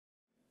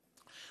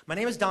My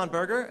name is Don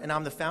Berger, and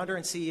I'm the founder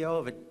and CEO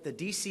of the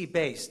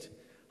DC-based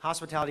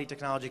hospitality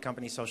technology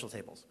company, Social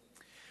Tables.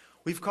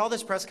 We've called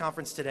this press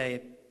conference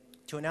today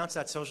to announce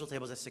that Social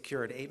Tables has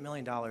secured $8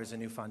 million in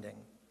new funding.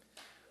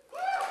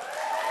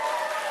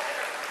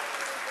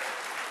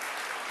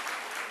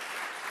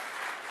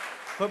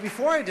 But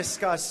before I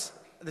discuss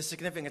the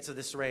significance of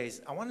this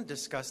raise, I want to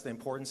discuss the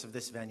importance of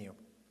this venue.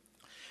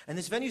 And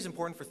this venue is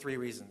important for three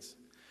reasons.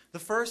 The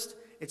first,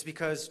 it's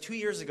because 2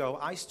 years ago,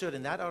 I stood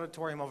in that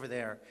auditorium over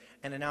there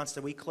and announced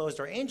that we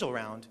closed our angel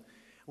round.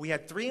 We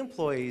had 3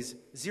 employees,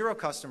 0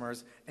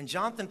 customers, and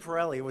Jonathan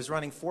Pirelli was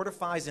running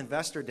Fortify's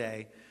Investor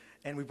Day,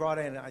 and we brought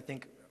in, I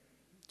think,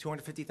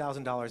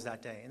 $250,000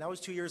 that day. And that was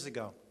 2 years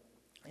ago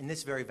in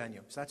this very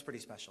venue, so that's pretty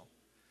special.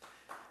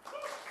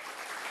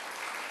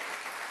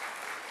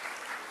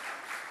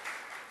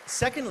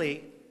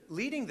 Secondly,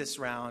 leading this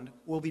round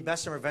will be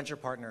Bessemer Venture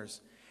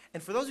Partners.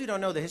 And for those of you who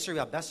don't know the history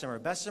about Bessemer,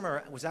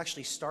 Bessemer was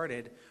actually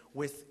started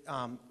with,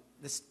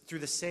 through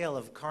the sale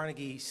of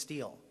Carnegie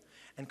Steel.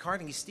 And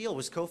Carnegie Steel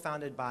was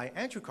co-founded by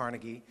Andrew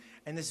Carnegie,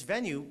 and this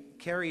venue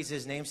carries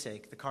his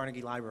namesake, the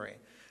Carnegie Library.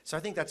 So I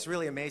think that's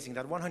really amazing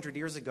that 100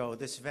 years ago,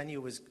 this venue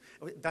was,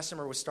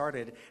 Bessemer was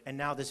started, and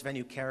now this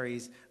venue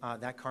carries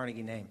that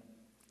Carnegie name.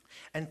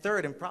 And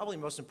third, and probably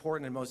most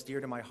important and most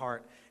dear to my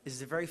heart, is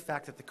the very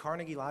fact that the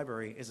Carnegie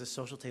Library is a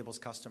Social Tables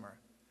customer.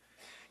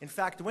 In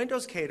fact,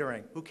 Windows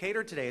Catering, who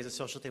catered today, is a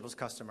Social Tables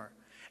customer.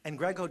 And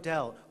Greg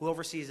Hodel, who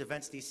oversees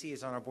Events DC,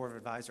 is on our board of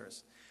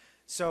advisors.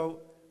 So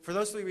for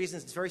those 3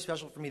 reasons, it's very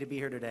special for me to be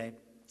here today.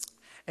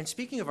 And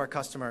speaking of our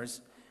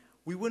customers,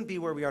 we wouldn't be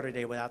where we are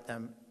today without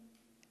them.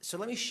 So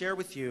let me share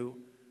with you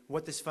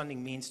what this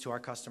funding means to our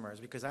customers,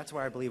 because that's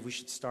where I believe we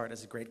should start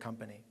as a great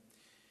company.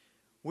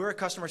 We're a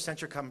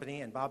customer-centric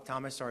company, and Bob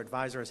Thomas, our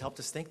advisor, has helped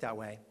us think that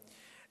way.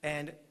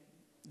 And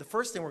the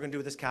first thing we're going to do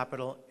with this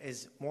capital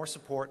is more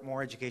support,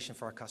 more education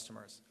for our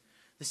customers.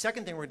 The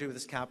second thing we're going to do with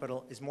this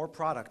capital is more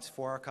products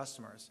for our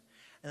customers.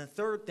 And the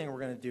third thing we're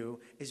going to do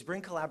is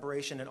bring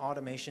collaboration and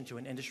automation to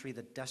an industry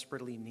that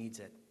desperately needs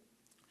it.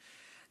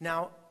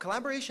 Now,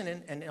 collaboration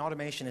and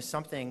automation is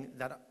something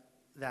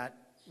that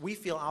we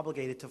feel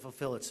obligated to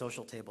fulfill at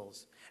Social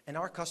Tables, and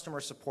our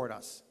customers support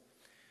us.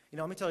 You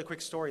know, let me tell you a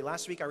quick story.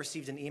 Last week, I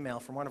received an email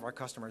from one of our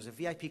customers, a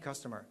VIP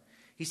customer.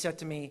 He said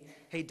to me,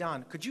 "Hey,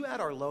 Don, could you add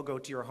our logo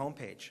to your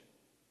homepage?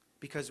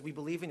 Because we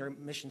believe in your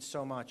mission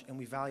so much, and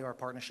we value our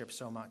partnership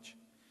so much."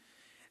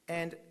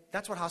 And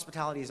that's what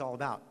hospitality is all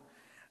about.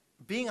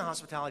 Being a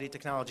hospitality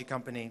technology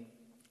company,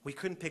 we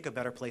couldn't pick a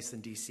better place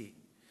than DC.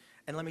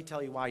 And let me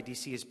tell you why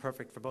DC is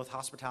perfect for both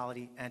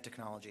hospitality and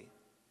technology.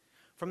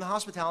 From the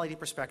hospitality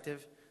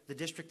perspective, the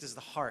district is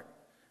the heart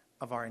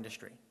of our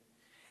industry.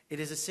 It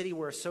is a city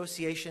where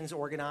associations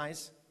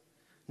organize,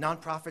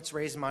 nonprofits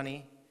raise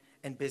money,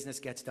 and business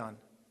gets done.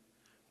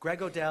 Greg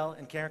Hodel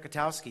and Karen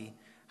Katowski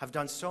have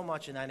done so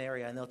much in that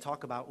area, and they'll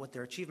talk about what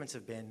their achievements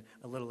have been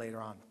a little later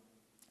on.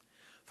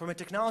 From a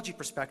technology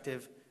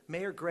perspective,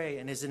 Mayor Gray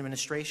and his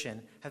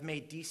administration have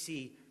made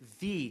DC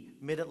the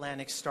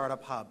Mid-Atlantic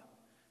startup hub.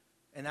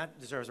 And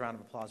that deserves a round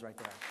of applause right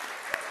there.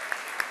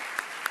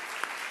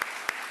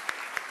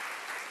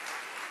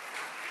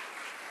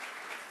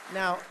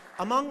 Now,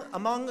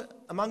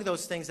 among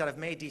those things that have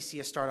made DC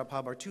a startup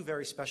hub are 2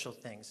 very special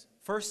things.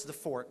 First, the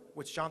Fort,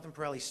 which Jonathan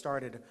Pirelli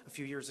started a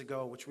few years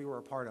ago, which we were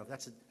a part of.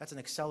 That's an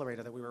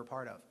accelerator that we were a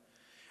part of.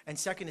 And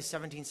second is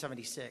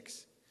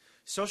 1776.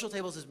 Social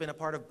Tables has been a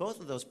part of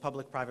both of those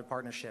public-private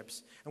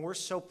partnerships, and we're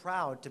so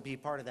proud to be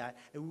part of that.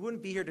 And we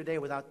wouldn't be here today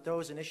without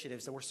those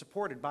initiatives that were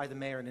supported by the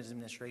mayor and his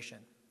administration.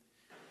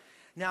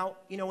 Now,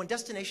 you know, when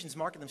destinations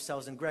market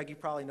themselves, and Greg, you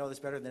probably know this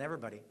better than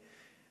everybody,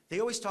 they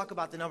always talk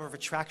about the number of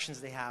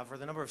attractions they have or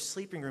the number of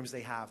sleeping rooms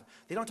they have.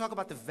 They don't talk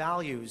about the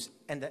values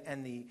and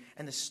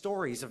the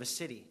stories of a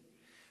city.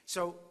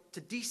 So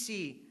to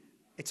DC,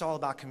 it's all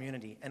about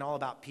community and all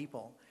about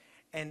people.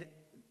 And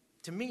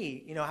to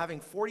me, you know, having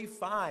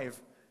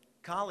 45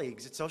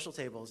 colleagues at Social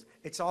Tables,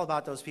 it's all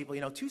about those people. You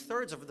know,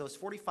 2/3 of those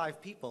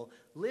 45 people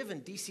live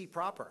in DC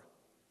proper.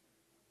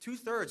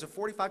 2/3 of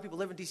 45 people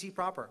live in DC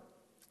proper.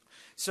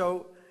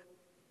 So,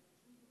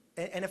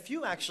 and a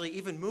few actually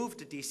even moved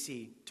to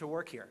DC to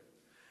work here.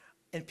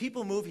 And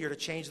people move here to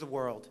change the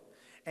world.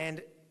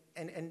 And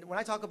when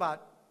I talk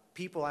about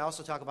people, I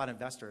also talk about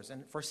investors.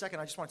 And for a second,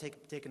 I just want to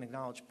take and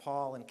acknowledge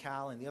Paul and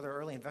Cal and the other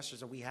early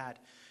investors that we had.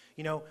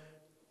 You know,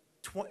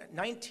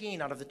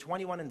 19 out of the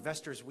 21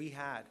 investors we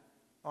had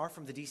are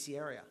from the DC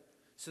area.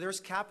 So there's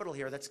capital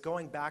here that's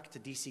going back to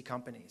DC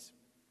companies.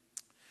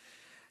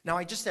 Now,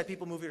 I just said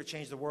people move here to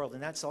change the world,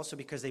 and that's also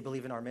because they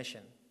believe in our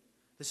mission.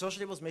 The Social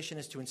Tables mission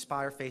is to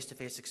inspire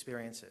face-to-face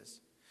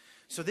experiences.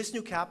 So this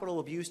new capital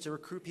will be used to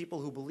recruit people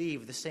who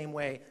believe the same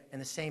way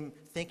and the same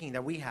thinking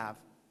that we have,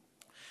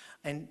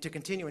 and to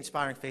continue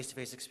inspiring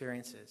face-to-face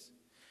experiences.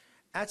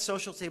 At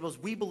Social Tables,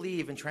 we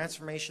believe in the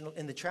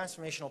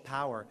transformational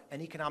power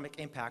and economic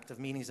impact of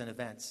meetings and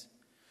events,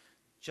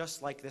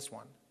 just like this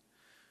one.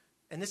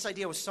 And this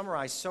idea was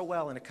summarized so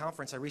well in a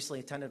conference I recently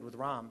attended with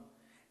Ram,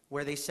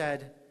 where they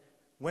said,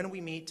 when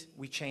we meet,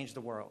 we change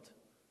the world.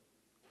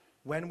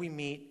 When we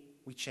meet,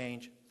 we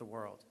change the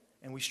world.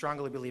 And we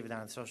strongly believe in that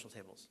on the social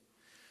tables.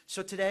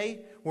 So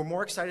today, we're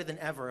more excited than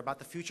ever about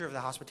the future of the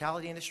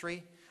hospitality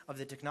industry, of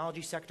the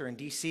technology sector in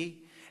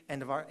D.C.,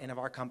 and of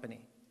our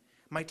company.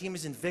 My team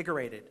is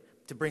invigorated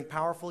to bring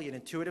powerful yet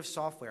intuitive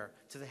software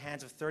to the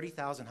hands of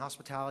 30,000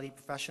 hospitality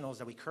professionals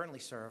that we currently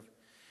serve,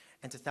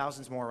 and to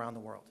thousands more around the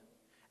world.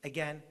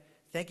 Again,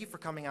 thank you for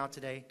coming out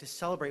today to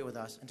celebrate with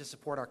us and to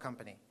support our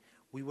company.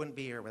 We wouldn't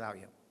be here without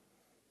you.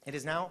 It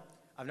is now,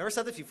 I've never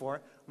said this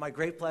before, my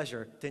great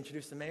pleasure to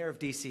introduce the Mayor of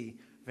D.C.,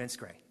 Vince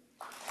Gray.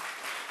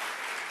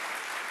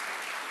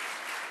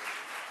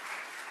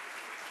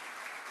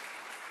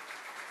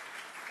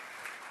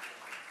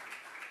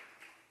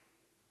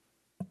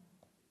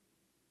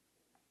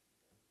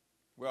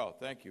 Well,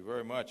 thank you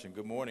very much, and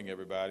good morning,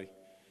 everybody.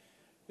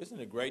 Isn't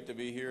it great to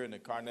be here in the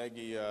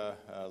Carnegie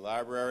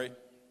Library?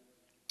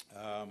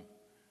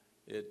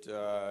 It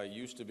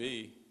used to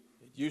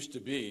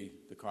be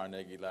the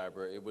Carnegie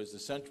Library. It was the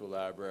Central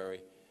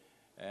Library,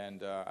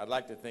 and I'd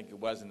like to think it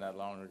wasn't that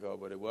long ago,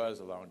 but it was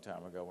a long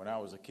time ago. When I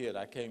was a kid,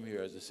 I came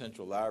here as the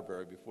Central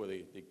Library before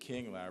the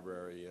King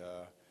Library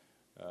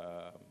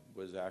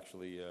was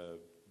actually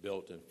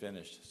built and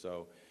finished.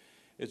 So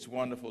it's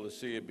wonderful to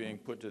see it being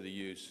put to the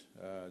use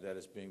that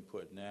it's being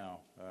put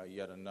now,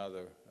 yet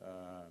another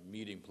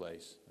meeting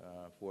place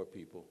for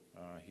people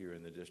here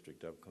in the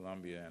District of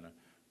Columbia and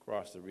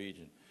across the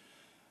region.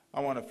 I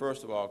want to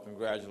first of all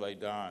congratulate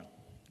Don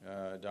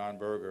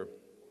Berger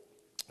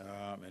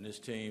and his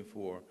team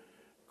for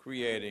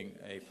creating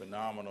a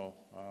phenomenal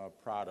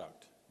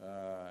product,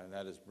 and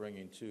that is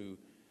bringing two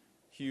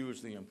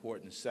hugely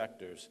important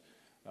sectors,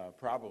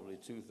 probably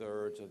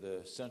two-thirds of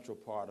the central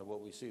part of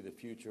what we see the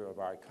future of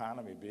our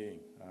economy being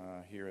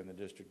here in the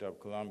District of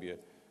Columbia,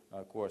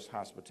 of course,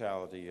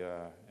 hospitality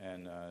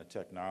and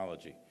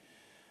technology.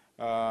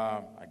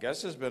 I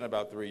guess it's been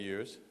about 3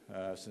 years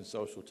since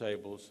Social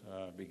Tables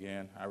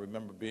began. I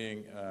remember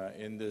being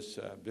in this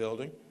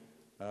building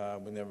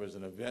when there was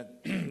an event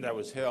that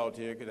was held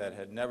here that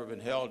had never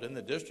been held in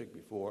the district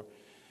before,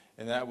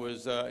 and that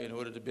was in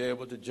order to be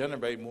able to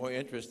generate more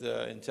interest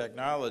in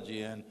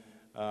technology. And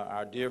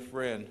our dear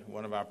friend,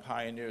 one of our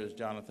pioneers,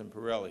 Jonathan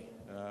Pirelli,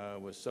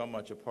 was so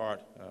much a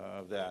part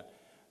of that.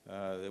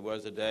 There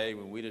was a day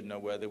when we didn't know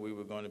whether we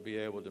were going to be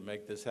able to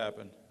make this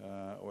happen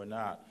or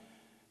not.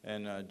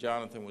 And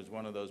Jonathan was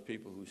one of those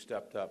people who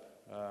stepped up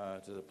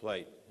to the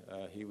plate.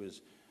 He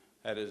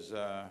had his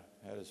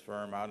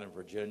firm out in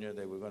Virginia.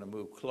 They were going to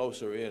move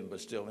closer in,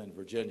 but still in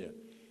Virginia.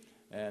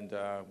 And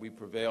we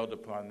prevailed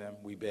upon them.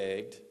 We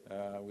begged.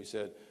 We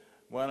said,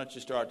 why don't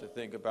you start to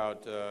think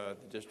about the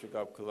District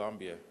of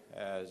Columbia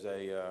as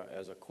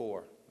a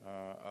core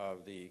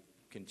of the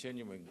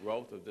continuing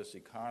growth of this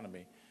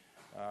economy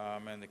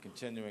and the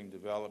continuing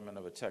development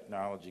of a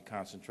technology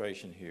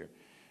concentration here.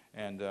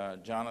 And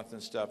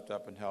Jonathan stepped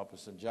up and helped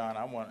us. And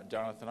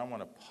Jonathan, I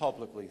want to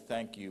publicly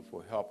thank you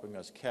for helping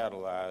us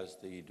catalyze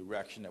the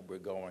direction that we're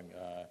going.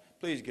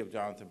 Please give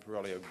Jonathan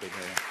Pirelli a big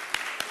hand.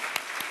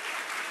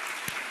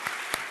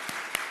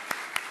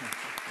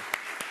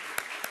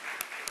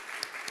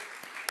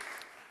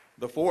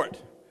 The fort.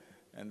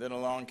 And then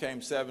along came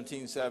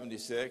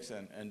 1776,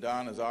 and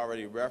Don has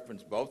already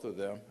referenced both of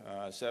them.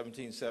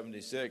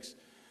 1776,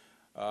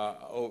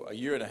 a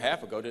year and a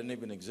half ago, didn't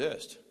even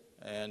exist.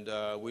 And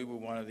we were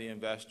one of the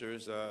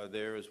investors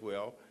there as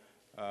well,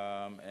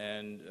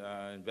 and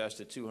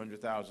invested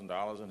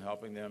 $200,000 in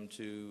helping them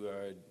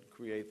to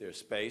create their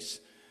space.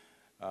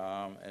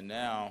 And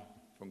now,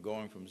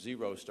 going from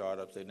 0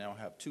 startups, they now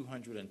have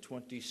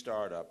 220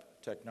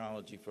 startup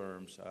technology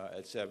firms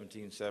at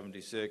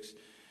 1776.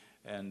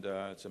 And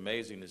it's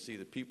amazing to see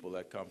the people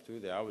that come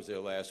through there. I was there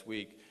last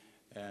week,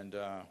 and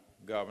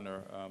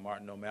Governor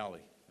Martin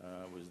O'Malley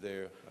was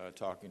there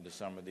talking to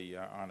some of the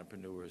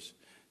entrepreneurs.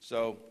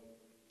 So,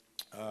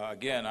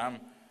 again, I'm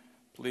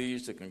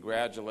pleased to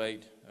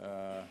congratulate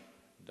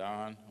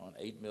Don on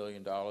 $8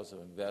 million of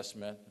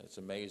investment. It's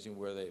amazing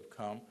where they've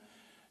come.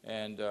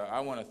 And I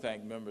want to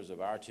thank members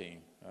of our team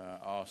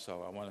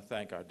also. I want to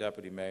thank our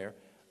Deputy Mayor,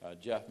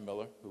 Jeff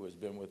Miller, who has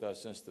been with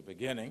us since the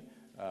beginning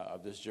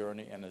of this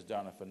journey and has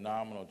done a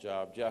phenomenal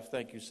job. Jeff,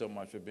 thank you so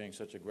much for being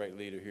such a great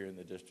leader here in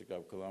the District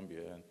of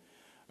Columbia. And,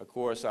 of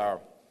course, our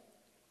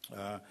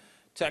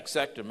tech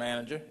sector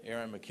manager,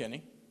 Aaron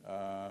McKinney,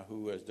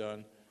 who has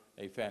done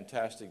a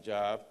fantastic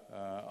job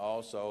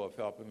also of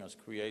helping us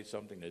create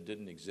something that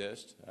didn't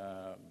exist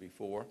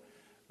before.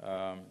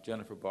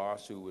 Jennifer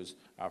Boss, who was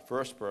our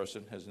first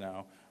person, has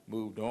now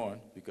moved on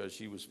because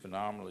she was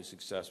phenomenally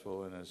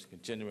successful and is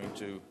continuing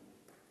to.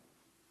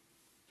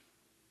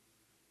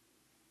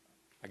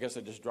 I guess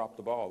I just dropped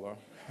the ball,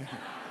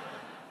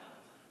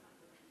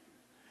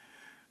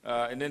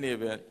 huh? In any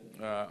event,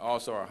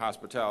 also our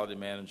hospitality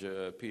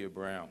manager, Pia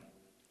Brown.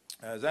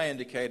 As I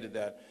indicated,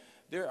 that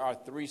there are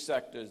 3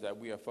 sectors that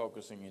we are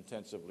focusing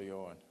intensively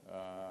on.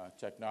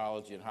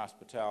 Technology and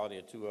hospitality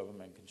are 2 of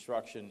them, and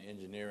construction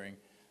engineering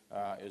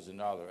is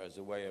another, as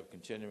a way of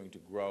continuing to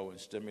grow and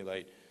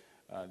stimulate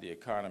the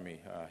economy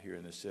here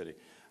in the city.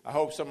 I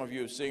hope some of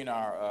you have seen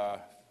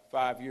our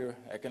 5-year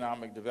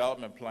economic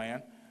development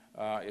plan.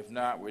 If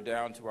not, we're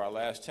down to our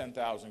last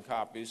 10,000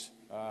 copies.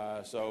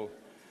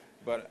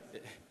 But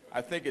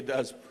I think it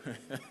does.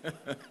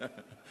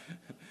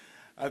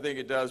 I think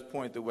it does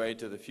point the way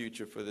to the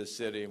future for this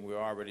city, and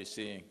we're already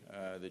seeing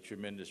the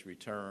tremendous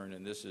return,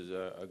 and this is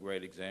a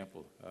great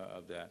example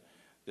of that.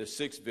 There's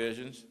 6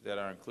 visions that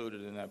are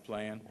included in that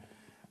plan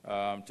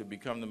to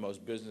become the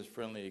most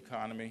business-friendly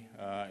economy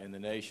in the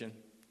nation,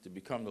 to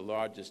become the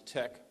largest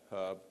tech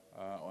hub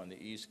on the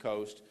East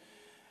Coast,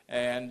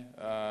 and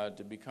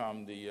to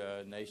become the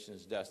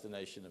nation's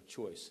destination of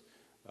choice,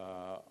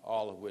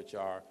 all of which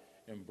are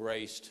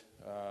embraced,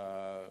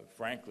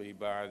 frankly,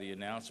 by the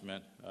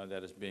announcement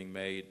that is being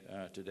made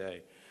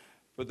today.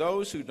 For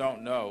those who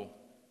don't know,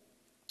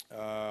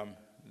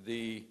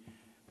 we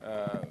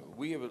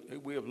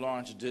have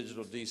launched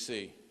Digital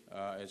D.C.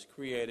 It's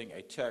creating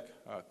a tech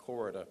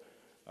corridor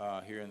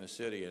here in the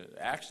city. And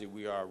actually,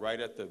 we are right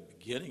at the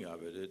beginning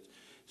of it. It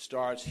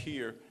starts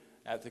here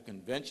at the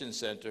convention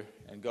center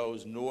and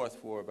goes north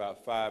for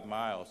about 5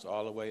 miles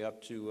all the way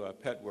up to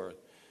Petworth.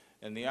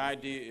 And the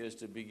idea is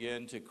to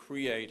begin to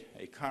create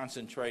a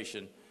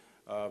concentration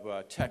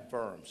of tech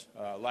firms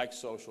like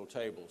Social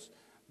Tables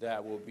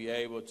that will be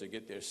able to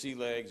get their sea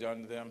legs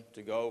under them,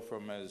 to go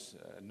from as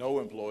no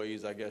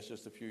employees, I guess,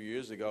 just a few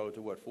years ago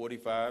to, what,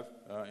 45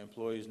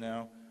 employees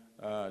now,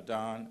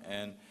 Don,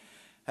 and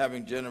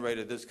having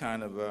generated this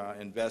kind of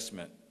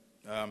investment.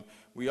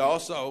 We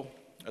also,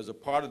 as a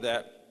part of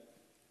that,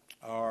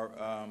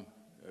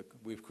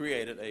 we've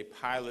created a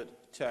pilot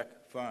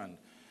tech fund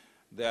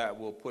that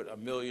will put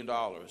 $1 million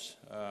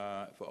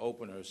for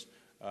openers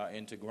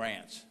into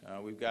grants.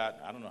 We've got,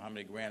 I don't know how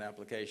many grant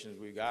applications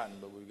we've gotten,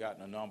 but we've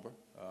gotten a number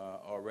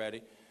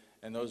already.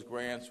 And those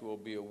grants will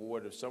be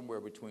awarded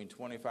somewhere between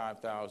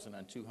 $25,000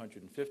 and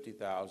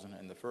 $250,000,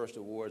 and the first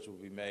awards will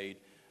be made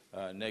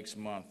next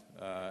month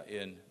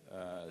in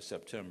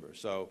September.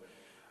 So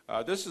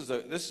this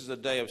is a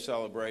day of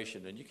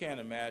celebration, and you can't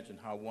imagine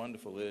how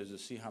wonderful it is to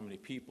see how many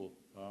people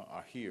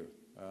are here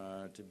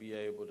to be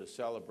able to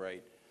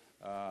celebrate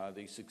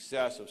the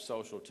success of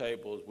Social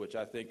Tables, which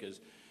I think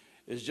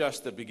is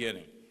just the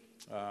beginning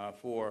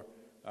for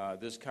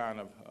this kind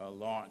of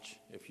launch,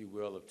 if you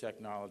will, of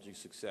technology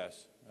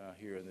success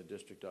here in the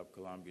District of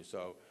Columbia.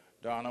 So,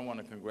 Don, I want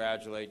to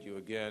congratulate you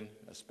again,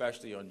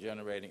 especially on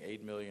generating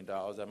 $8 million.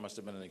 That must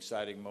have been an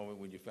exciting moment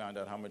when you found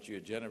out how much you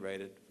had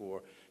generated,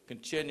 for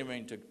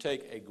continuing to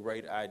take a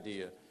great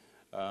idea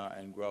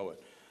and grow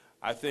it.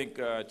 I think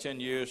 10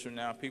 years from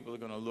now, people are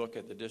going to look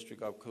at the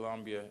District of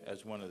Columbia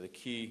as one of the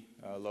key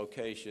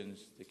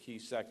locations, the key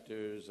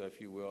sectors,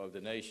 if you will, of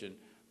the nation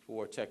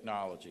for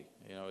technology.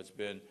 You know, it's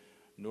been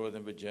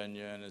Northern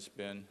Virginia, and it's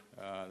been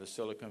the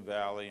Silicon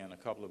Valley and a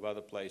couple of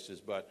other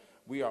places, but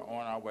we are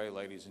on our way,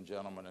 ladies and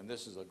gentlemen, and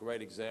this is a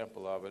great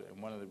example of it,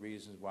 and one of the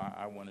reasons why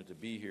I wanted to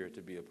be here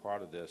to be a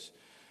part of this.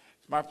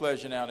 It's my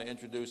pleasure now to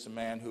introduce a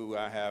man who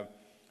I have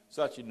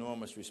such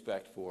enormous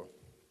respect for.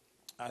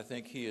 I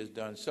think he has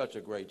done such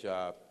a great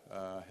job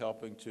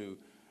helping to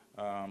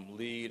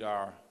lead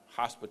our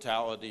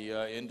hospitality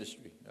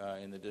industry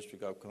in the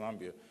District of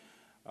Columbia.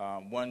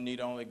 One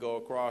need only go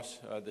across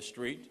the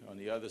street on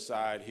the other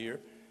side here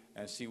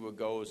and see what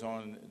goes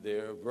on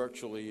there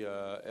virtually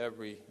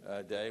every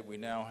day. We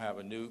now have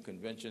a new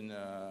convention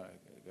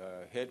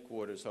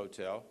headquarters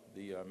hotel,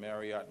 the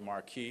Marriott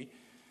Marquis,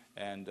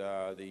 and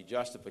the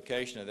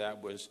justification of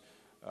that was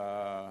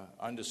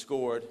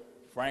underscored,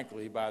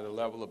 frankly, by the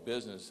level of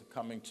business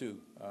coming to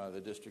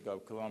the District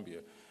of Columbia.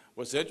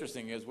 What's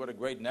interesting is what a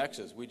great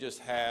nexus. We just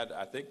had,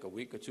 I think a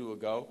week or two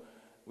ago,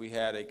 we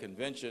had a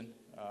convention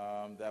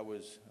that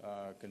was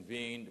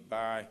convened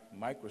by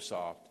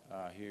Microsoft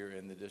here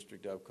in the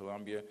District of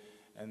Columbia,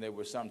 and there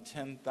were some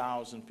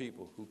 10,000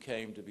 people who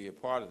came to be a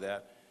part of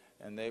that,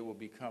 and they will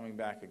be coming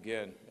back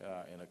again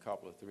in a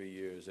couple of 3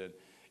 years. And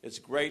it's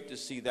great to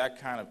see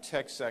that kind of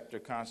tech sector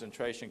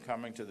concentration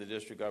coming to the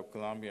District of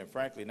Columbia, and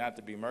frankly, not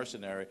to be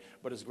mercenary,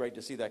 but it's great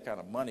to see that kind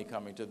of money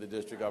coming to the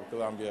District of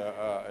Columbia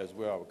as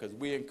well, because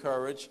we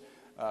encourage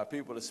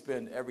people to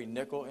spend every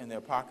nickel in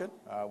their pocket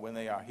when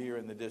they are here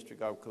in the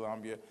District of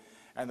Columbia.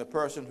 And the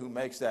person who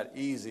makes that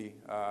easy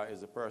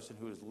is the person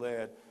who has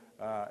led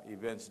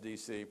Events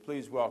D.C.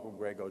 Please welcome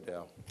Greg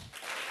Odell.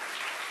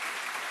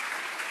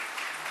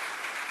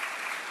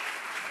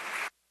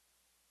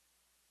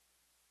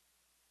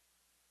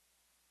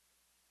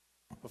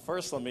 Well,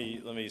 first, let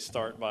me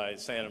start by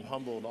saying I'm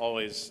humbled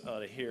always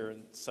to hear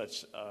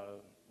such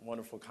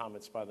wonderful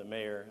comments by the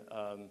mayor.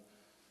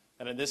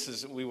 And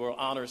we will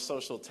honor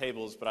Social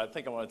Tables, but I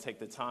think I want to take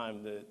the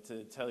time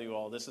to tell you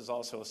all this is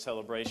also a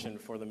celebration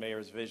for the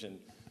mayor's vision.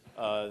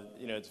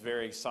 It's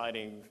very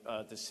exciting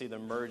to see the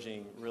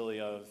merging, really,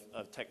 of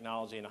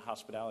technology in the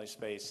hospitality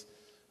space.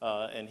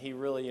 And he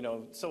really,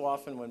 so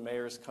often when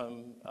mayors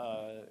come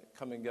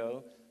and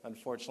go,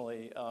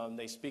 unfortunately,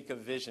 they speak of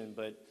vision,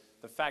 but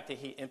the fact that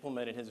he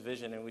implemented his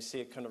vision and we see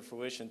it come to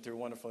fruition through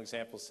wonderful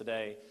examples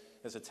today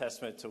is a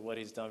testament to what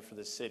he's done for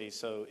the city.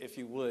 So if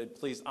you would,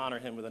 please honor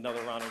him with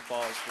another round of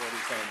applause for what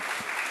he's done.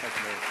 Thank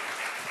you, Mayor.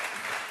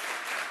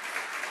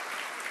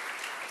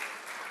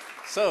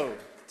 So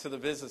to the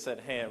business at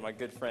hand, my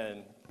good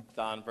friend,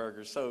 Don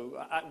Berger.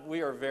 So we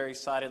are very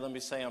excited. Let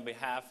me say on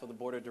behalf of the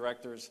board of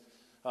directors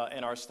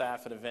and our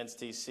staff at Events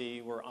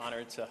DC, we're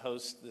honored to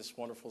host this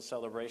wonderful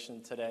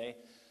celebration today.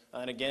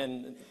 And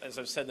again, as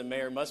I've said, the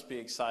mayor must be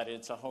excited.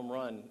 It's a home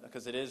run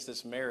because it is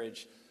this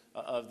marriage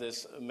of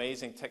this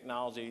amazing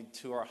technology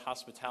to our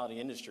hospitality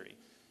industry.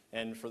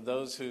 And for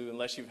those who,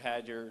 unless you've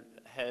had your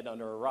head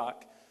under a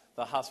rock,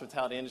 the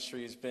hospitality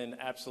industry has been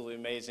absolutely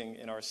amazing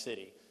in our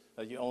city.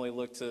 You only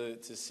look to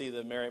see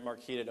the Marriott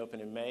Marquis that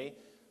opened in May.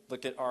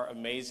 Look at our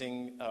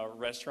amazing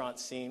restaurant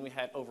scene. We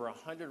had over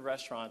 100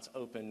 restaurants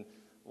open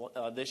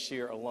this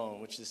year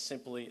alone, which is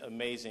simply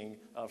amazing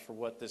for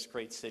what this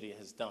great city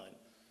has done.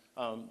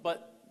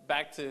 But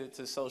back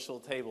to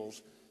social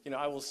tables,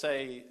 I will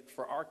say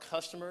for our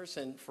customers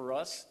and for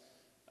us,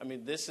 I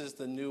mean, this is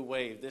the new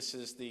wave. This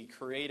is the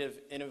creative,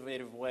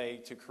 innovative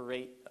way to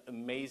create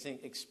amazing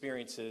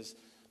experiences,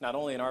 not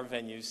only in our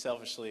venues,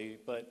 selfishly,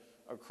 but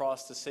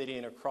across the city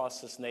and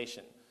across this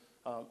nation.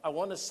 I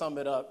want to sum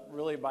it up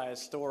really by a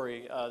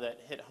story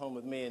that hit home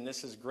with me, and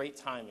this is great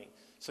timing.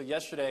 So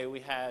yesterday we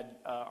had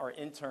our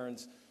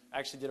interns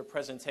actually did a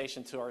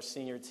presentation to our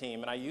senior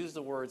team, and I use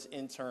the words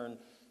intern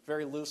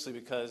very loosely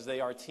because they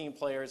are team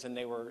players and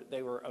they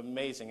were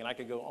amazing, and I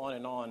could go on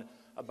and on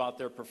about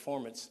their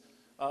performance.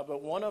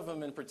 But one of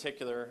them in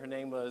particular, her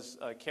name was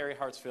Carrie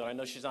Hartsfield. I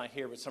know she's not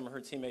here, but some of her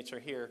teammates are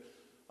here.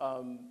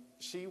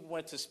 She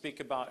went to speak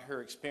about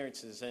her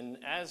experiences, and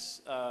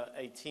as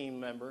a team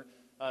member,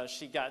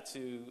 she got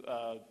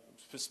to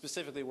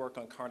specifically work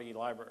on Carnegie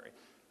Library.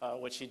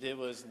 What she did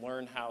was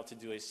learn how to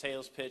do a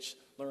sales pitch,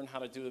 learn how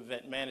to do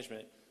event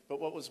management.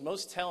 But what was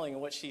most telling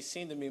and what she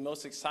seemed to be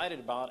most excited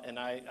about, and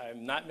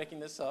I'm not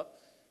making this up,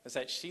 is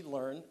that she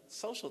learned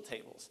social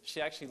tables. She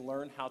actually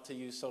learned how to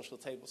use social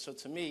tables. So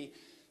to me,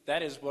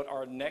 that is what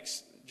our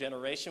next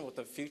generation, what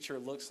the future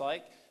looks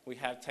like. We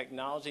have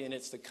technology and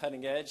it's the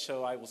cutting edge.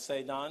 So I will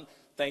say, Don,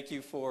 thank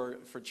you for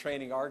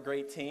training our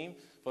great team,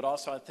 but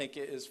also I think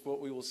it is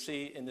what we will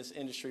see in this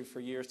industry for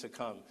years to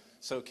come.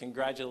 So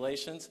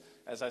congratulations,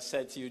 as I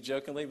said to you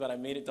jokingly, but I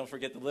mean it, don't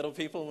forget the little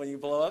people when you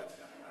blow up.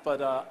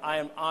 But I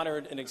am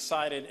honored and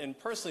excited, and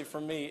personally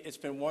for me, it's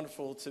been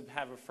wonderful to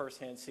have a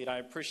first-hand seat. I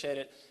appreciate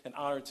it and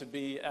honored to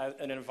be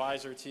an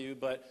advisor to you,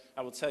 but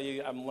I will tell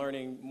you I'm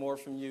learning more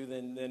from you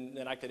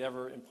than I could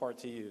ever impart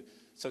to you.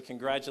 So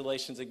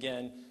congratulations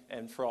again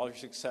and for all your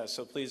success.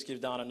 So please give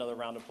Don another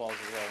round of applause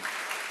as well.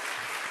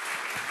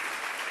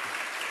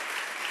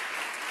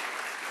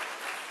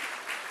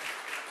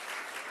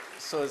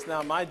 So it's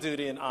now my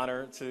duty and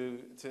honor to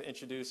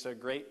introduce a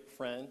great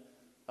friend.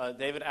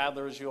 David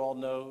Adler, as you all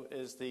know,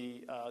 is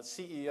the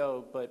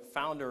CEO but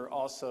founder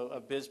also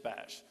of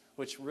BizBash,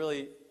 which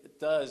really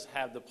does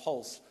have the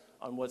pulse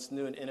on what's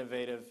new and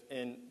innovative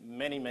in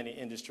many, many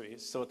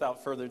industries. So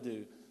without further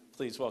ado,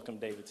 please welcome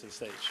David to the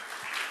stage.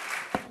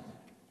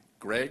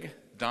 Greg,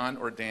 Don,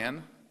 or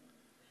Dan?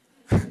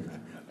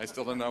 I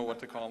still don't know what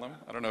to call them.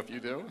 I don't know if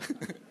you do.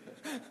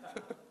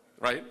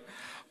 Right?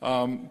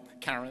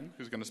 Karen,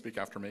 who's going to speak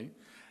after me.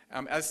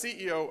 As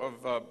CEO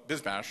of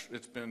BizBash,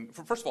 it's been,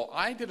 first of all,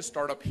 I did a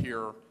startup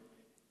here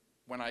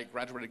when I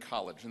graduated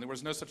college, and there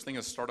was no such thing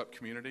as startup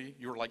community.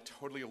 You were like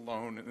totally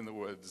alone in the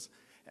woods,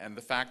 and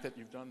the fact that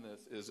you've done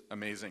this is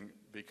amazing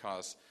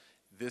because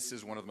this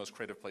is one of the most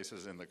creative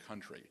places in the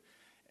country.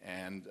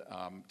 And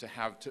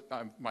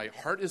my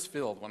heart is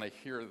filled when I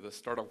hear the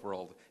startup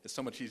world is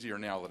so much easier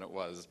now than it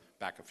was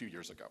back a few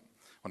years ago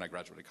when I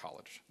graduated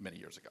college, many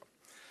years ago.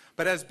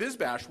 But as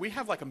BizBash, we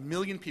have like 1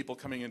 million people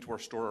coming into our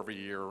store every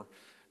year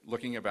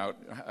looking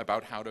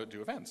about how to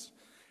do events.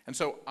 And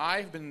so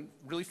I've been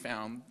really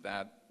found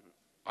that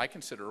I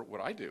consider what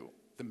I do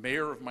the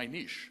mayor of my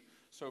niche.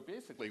 So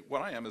basically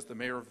what I am is the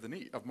mayor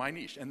of my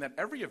niche, and that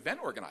every event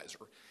organizer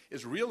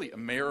is really a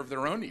mayor of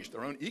their own niche,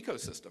 their own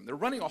ecosystem. They're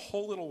running a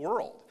whole little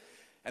world,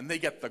 and they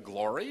get the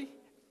glory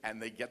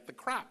and they get the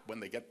crap when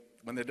they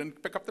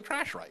didn't pick up the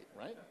trash right?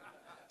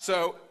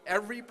 So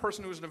every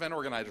person who's an event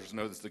organizer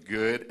knows the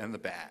good and the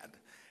bad.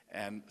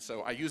 And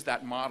so I use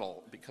that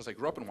model because I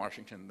grew up in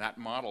Washington. That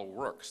model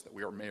works, that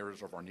we are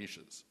mayors of our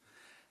niches.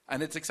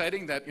 And it's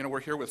exciting that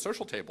we're here with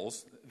Social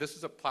Tables. This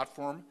is a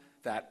platform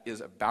that is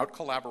about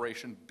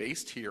collaboration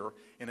based here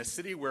in a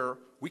city where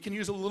we can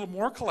use a little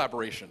more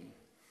collaboration.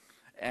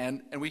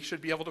 And we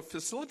should be able to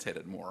facilitate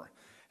it more.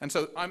 And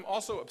so I'm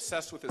also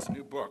obsessed with this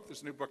new book.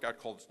 There's a new book out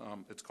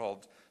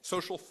called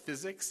Social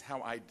Physics,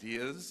 How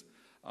Ideas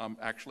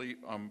actually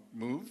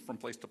move from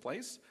place to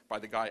place, by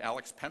the guy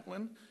Alex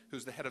Pentland,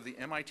 who's the head of the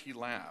MIT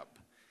lab.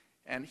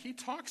 And he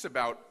talks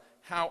about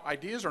how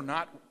ideas are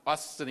not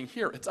us sitting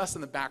here, it's us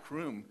in the back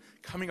room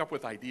coming up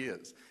with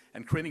ideas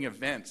and creating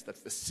events that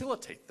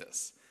facilitate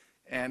this.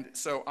 And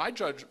so I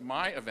judge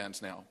my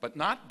events now, but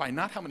not by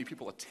how many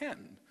people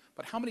attend,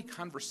 but how many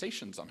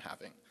conversations I'm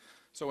having.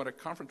 So at a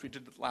conference we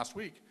did last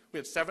week, we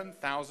had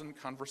 7,000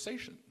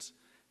 conversations.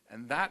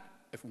 And that,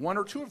 if 1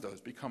 or 2 of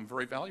those become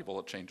very valuable,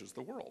 it changes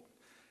the world.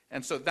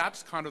 And so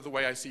that's kind of the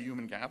way I see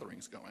human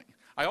gatherings going.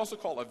 I also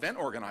call event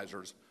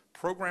organizers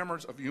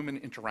programmers of human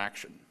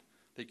interaction.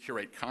 They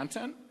curate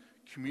content,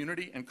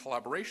 community and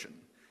collaboration.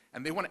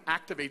 And they want to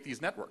activate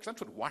these networks.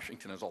 That's what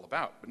Washington is all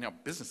about, but now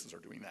businesses are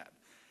doing that.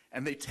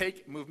 And they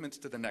take movements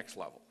to the next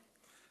level.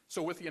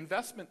 So with the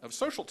investment of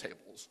social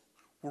tables,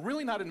 we're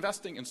really not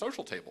investing in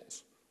social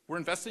tables. We're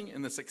investing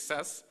in the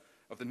success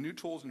of the new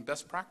tools and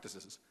best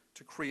practices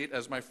to create,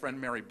 as my friend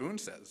Mary Boone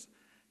says,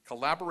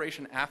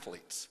 collaboration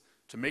athletes,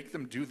 to make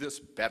them do this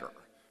better.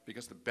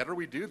 Because the better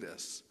we do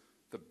this,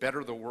 the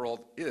better the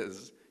world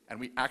is, and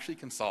we actually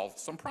can solve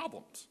some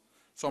problems.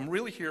 So I'm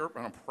really here,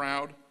 and I'm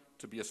proud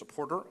to be a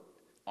supporter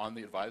on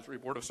the advisory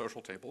board of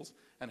Social Tables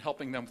and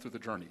helping them through the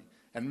journey.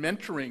 And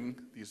mentoring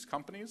these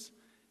companies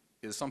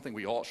is something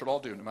we all should all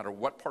do, no matter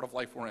what part of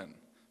life we're in,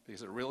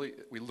 because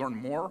we learn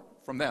more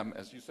from them,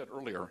 as you said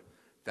earlier,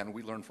 than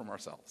we learn from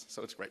ourselves.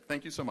 So it's great.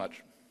 Thank you so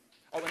much.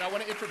 Oh, and I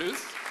want to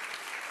introduce.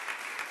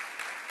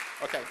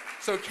 Okay,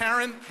 so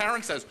Karen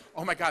says,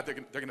 oh my God, they're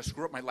going to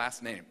screw up my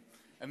last name.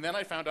 And then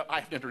I found out I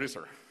have to introduce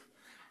her.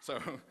 So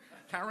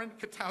Karen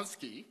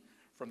Katowski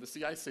from the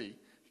CIC,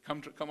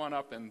 come on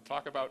up and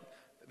talk about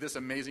this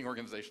amazing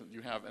organization that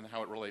you have and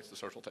how it relates to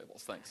Social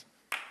Tables. Thanks.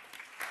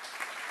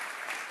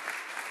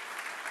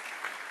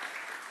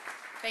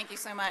 Thank you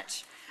so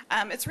much.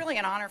 It's really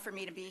an honor for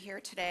me to be here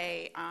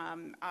today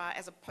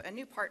as a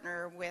new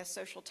partner with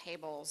Social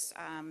Tables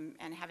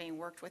and having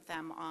worked with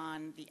them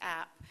on the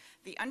app,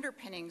 the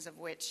underpinnings of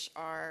which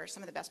are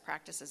some of the best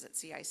practices that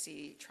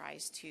CIC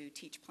tries to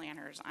teach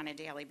planners on a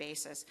daily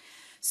basis.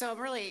 So I'm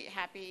really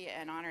happy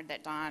and honored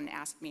that Don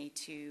asked me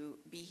to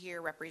be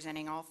here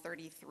representing all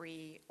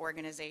 33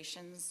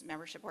 organizations,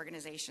 membership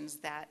organizations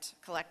that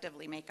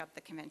collectively make up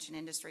the Convention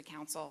Industry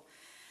Council.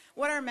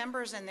 What our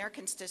members and their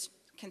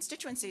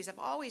constituencies have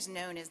always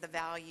known is the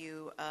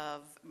value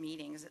of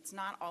meetings. It's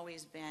not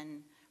always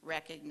been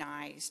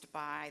recognized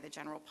by the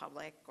general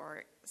public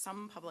or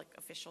some public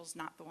officials,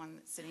 not the one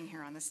that's sitting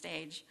here on the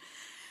stage.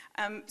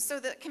 So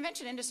the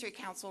Convention Industry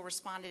Council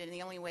responded in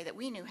the only way that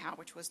we knew how,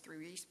 which was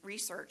through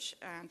research,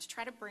 to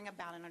try to bring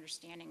about an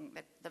understanding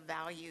that the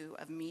value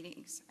of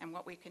meetings and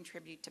what we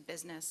contribute to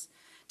business,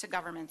 to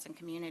governments and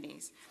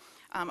communities.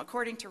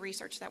 According to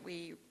research that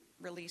we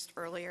released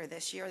earlier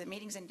this year, the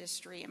meetings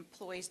industry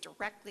employs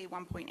directly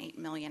 1.8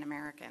 million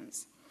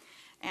Americans.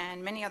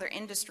 And many other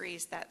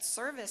industries that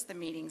service the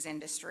meetings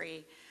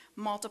industry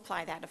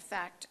multiply that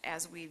effect,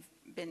 as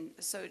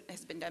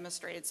has been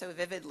demonstrated so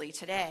vividly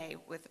today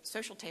with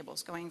Social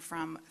Tables going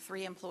from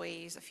 3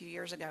 employees a few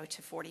years ago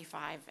to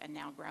 45 and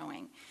now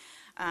growing.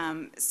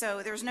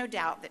 So there's no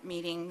doubt that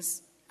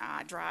meetings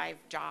drive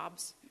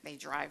jobs. They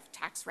drive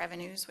tax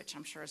revenues, which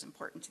I'm sure is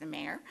important to the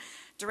mayor,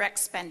 direct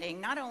spending,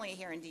 not only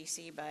here in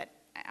D.C., but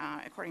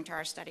according to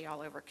our study,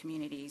 all over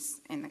communities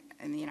in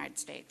the United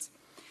States.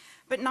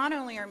 But not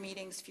only are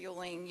meetings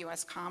fueling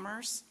U.S.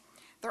 commerce,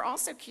 they're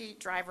also a key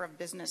driver of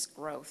business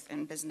growth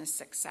and business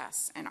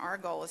success. And our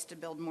goal is to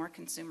build more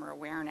consumer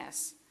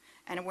awareness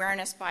and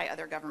awareness by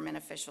other government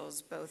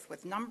officials, both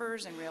with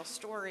numbers and real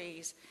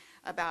stories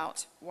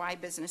about why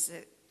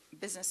businesses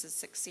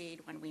succeed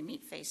when we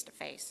meet face to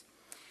face.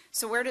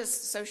 So where does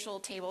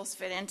Social Tables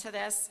fit into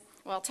this?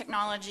 Well,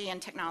 technology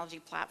and technology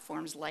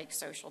platforms like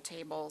Social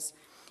Tables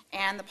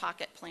and the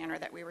Pocket Planner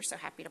that we were so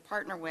happy to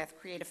partner with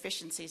create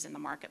efficiencies in the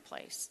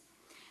marketplace.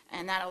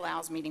 And that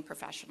allows meeting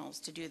professionals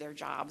to do their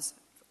jobs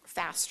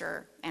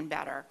faster and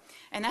better.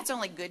 And that's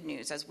only good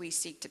news as we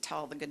seek to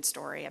tell the good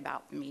story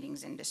about the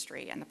meetings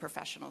industry and the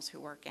professionals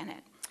who work in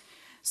it.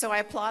 So I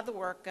applaud the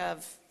work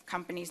of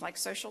companies like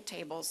Social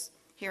Tables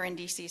here in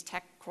DC's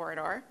tech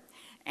corridor,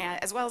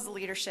 as well as the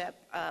leadership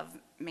of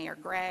Mayor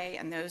Gray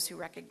and those who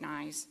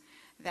recognize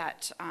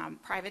that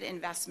private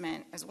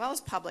investment as well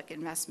as public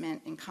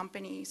investment in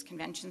companies,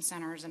 convention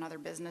centers, and other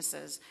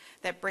businesses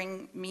that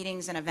bring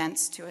meetings and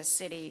events to a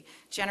city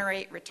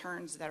generate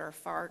returns that are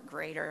far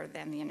greater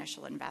than the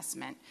initial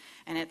investment.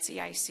 And at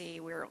CIC,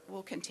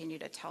 we'll continue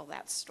to tell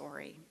that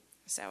story.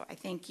 So I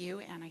thank you,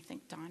 and I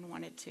think Don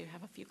wanted to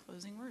have a few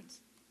closing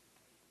words.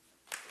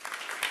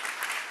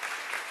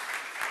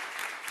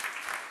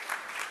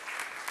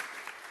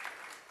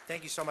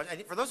 Thank you so much.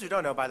 And for those who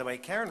don't know, by the way,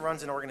 Karen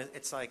runs an organization,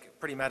 it's like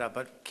pretty meta,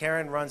 but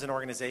Karen runs an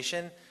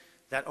organization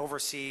that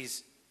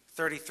oversees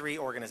 33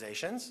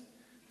 organizations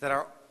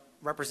that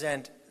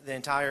represent the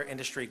entire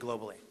industry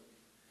globally.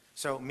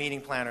 So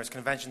meeting planners,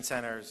 convention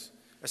centers,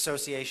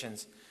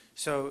 associations.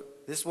 So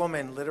this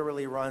woman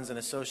literally runs an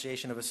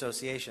association of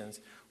associations,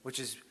 which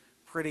is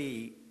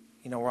pretty,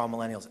 we're all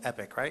millennials,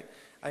 epic, right?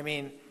 I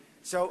mean,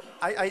 so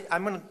I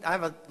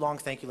have a long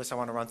thank you list I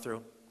want to run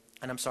through.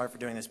 And I'm sorry for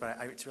doing this, but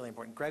it's really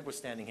important. Greg was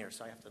standing here,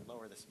 so I have to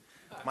lower this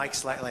mic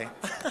slightly.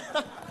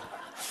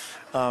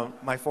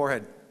 My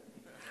forehead.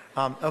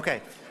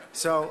 Okay,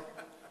 so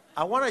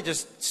I want to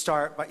just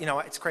start, but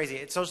it's crazy.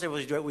 It's Social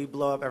Tables, we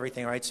blow up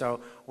everything, right?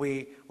 So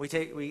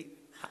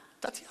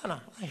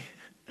Tatiana,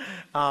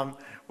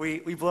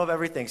 we blow up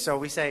everything. So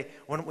we say,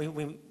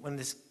 when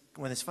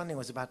this funding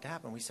was about to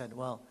happen, we said,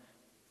 well,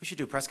 we should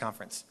do a press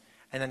conference.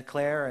 And then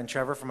Claire and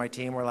Trevor from my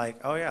team were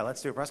like, oh yeah,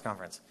 let's do a press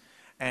conference.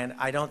 And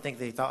I don't think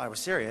they thought I was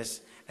serious.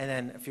 And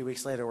then a few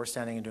weeks later, we're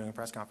standing and doing a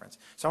press conference.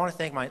 So I want to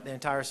thank the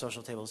entire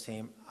Social Tables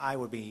team.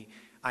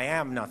 I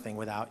am nothing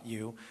without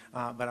you,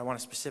 but I want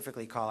to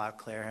specifically call out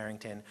Claire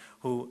Harrington,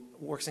 who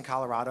works in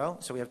Colorado.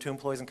 So we have 2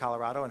 employees in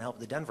Colorado and help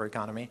the Denver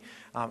economy.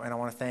 And I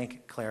want to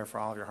thank Claire for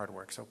all of your hard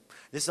work. So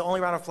this is the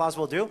only round of applause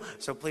we'll do.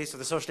 So please, to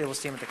the Social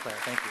Tables team and to Claire,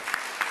 thank you.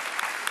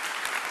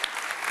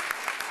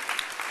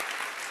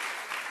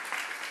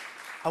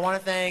 I want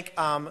to thank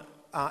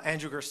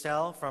Andrew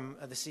Gerstel,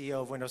 the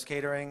CEO of Windows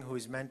Catering,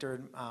 who's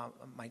mentored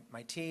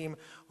my team,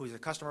 who's a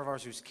customer of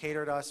ours, who's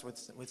catered us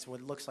with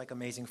what looks like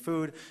amazing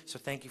food. So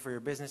thank you for your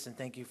business and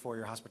thank you for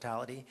your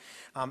hospitality.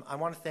 I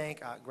want to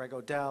thank Greg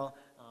Odell,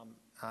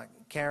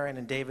 Karen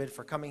and David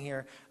for coming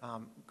here.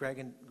 Greg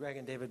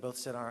and David both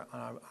sit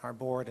on our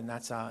board, and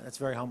that's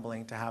very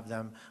humbling to have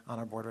them on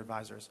our board of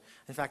advisors.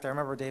 In fact, I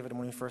remember David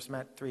when we first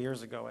met 3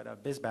 years ago at a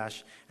Biz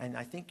Bash, and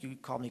I think you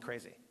called me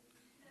crazy.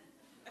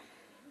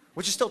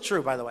 Which is still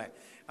true, by the way.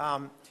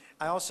 I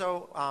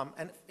also,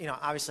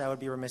 obviously I would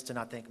be remiss to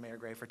not thank Mayor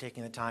Gray for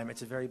taking the time.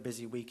 It's a very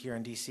busy week here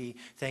in D.C.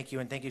 Thank you,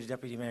 and thank you to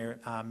Deputy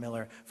Mayor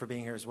Miller for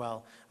being here as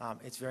well.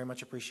 It's very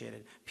much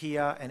appreciated.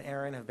 Pia and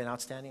Aaron have been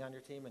outstanding on your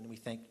team, and we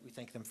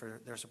thank them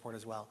for their support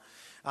as well.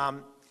 I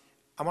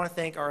want to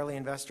thank our early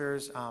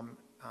investors,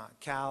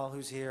 Cal,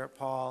 who's here,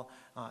 Paul,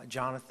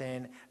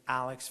 Jonathan,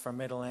 Alex from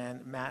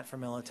Middleland, Matt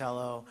from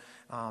Militello,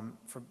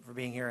 for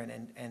being here,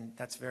 and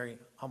that's very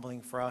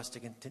humbling for us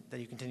that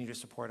you continue to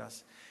support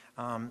us.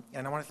 And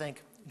I want to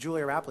thank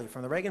Julia Rapley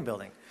from the Reagan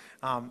Building.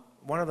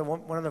 One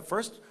of the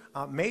first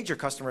major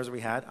customers we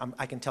had,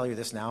 I can tell you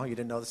this now, you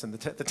didn't know this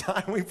at the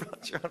time we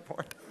brought you on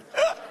board.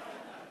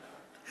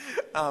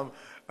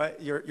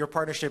 But your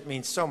partnership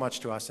means so much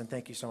to us, and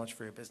thank you so much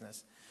for your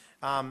business.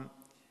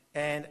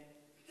 And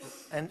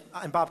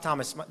Bob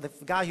Thomas, the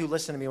guy who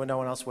listened to me when no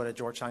one else would at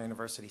Georgetown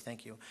University,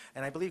 thank you.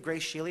 And I believe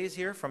Grace Sheely is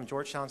here from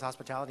Georgetown's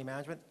Hospitality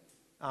Management.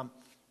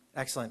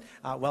 Excellent.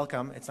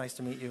 Welcome. It's nice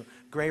to meet you.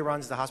 Gray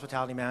runs the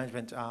Hospitality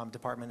Management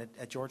Department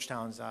at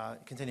Georgetown's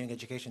continuing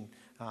education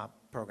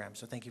program,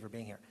 so thank you for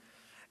being here.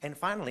 And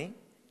finally,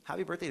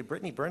 happy birthday to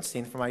Brittany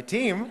Bernstein from my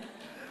team.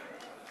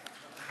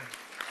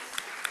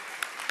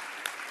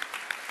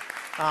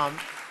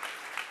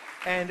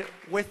 And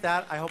with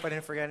that, I hope I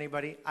didn't forget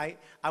anybody. I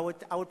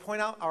would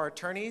point out our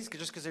attorneys,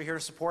 just because they're here to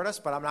support us,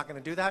 but I'm not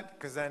going to do that,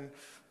 because then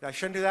I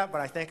shouldn't do that,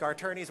 but I thank our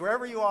attorneys,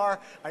 wherever you are.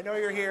 I know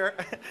you're here.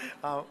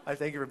 I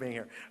thank you for being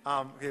here.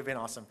 You've been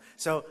awesome.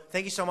 So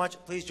thank you so much.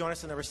 Please join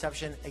us in the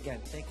reception. Again,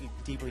 thank you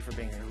deeply for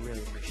being here. I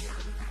really appreciate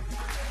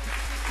it.